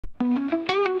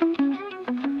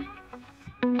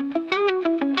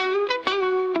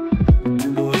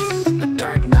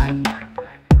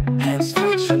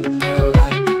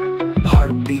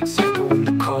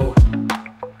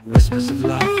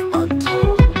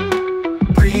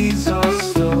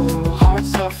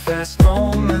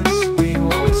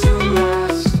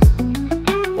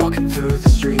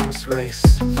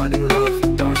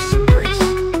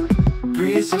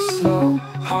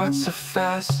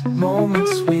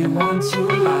we want to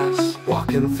last.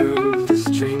 Walking through this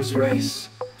dream's race,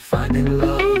 finding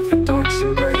love in dark's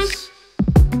embrace.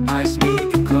 Eyes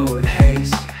meet in glowing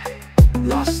haze,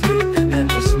 lost in an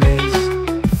endless maze.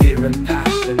 Fear and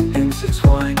passion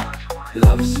intertwine,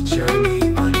 love's a journey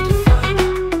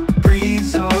undefined.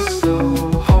 Breathes are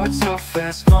slow, hearts are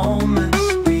fast,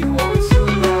 moments we want to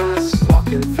last.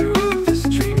 Walking through this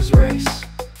dream's race,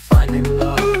 finding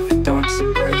love in dark's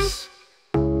embrace.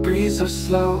 Breathes are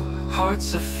slow,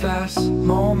 hearts are fast,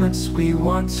 moments we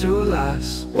want to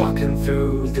last. Walking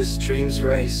through this dream's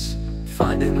race,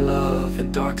 finding love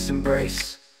in dark's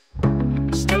embrace.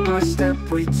 Step by step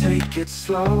we take it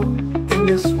slow, in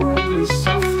this world we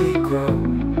softly grow.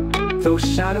 Though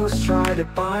shadows try to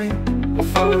bind, we'll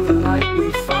follow the light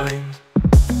we find.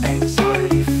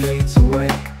 Anxiety fades away,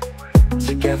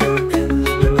 together in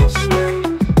luminal sway.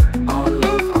 Our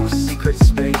love, our secret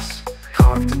space,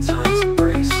 carved in time's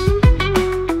embrace.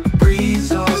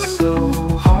 Breeze are slow,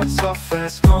 hearts are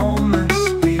fast, moments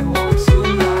we want to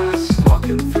last.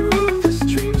 Walking through this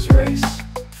dream's race,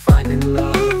 finding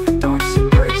love in dark's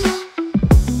embrace.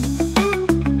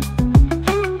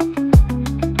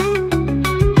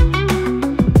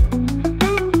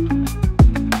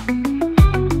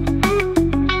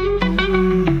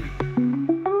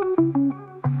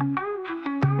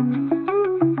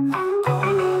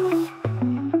 Our love,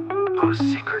 our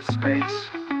secret space,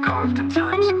 carved in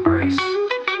time's embrace.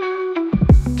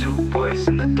 Two boys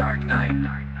in the dark night, in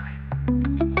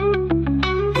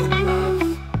love,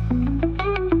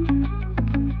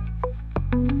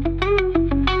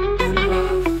 in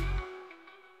love.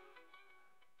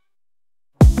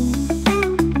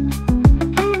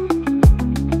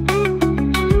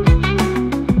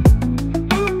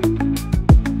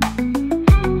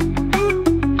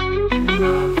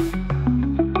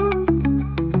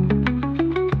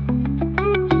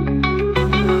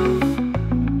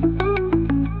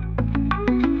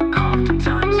 Carved in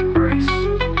time's embrace.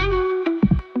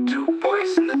 Two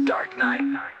boys in the dark night.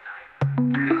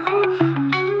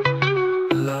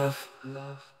 Love,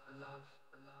 love,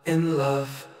 in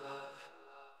love,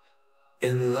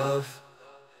 in love,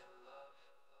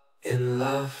 in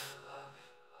love.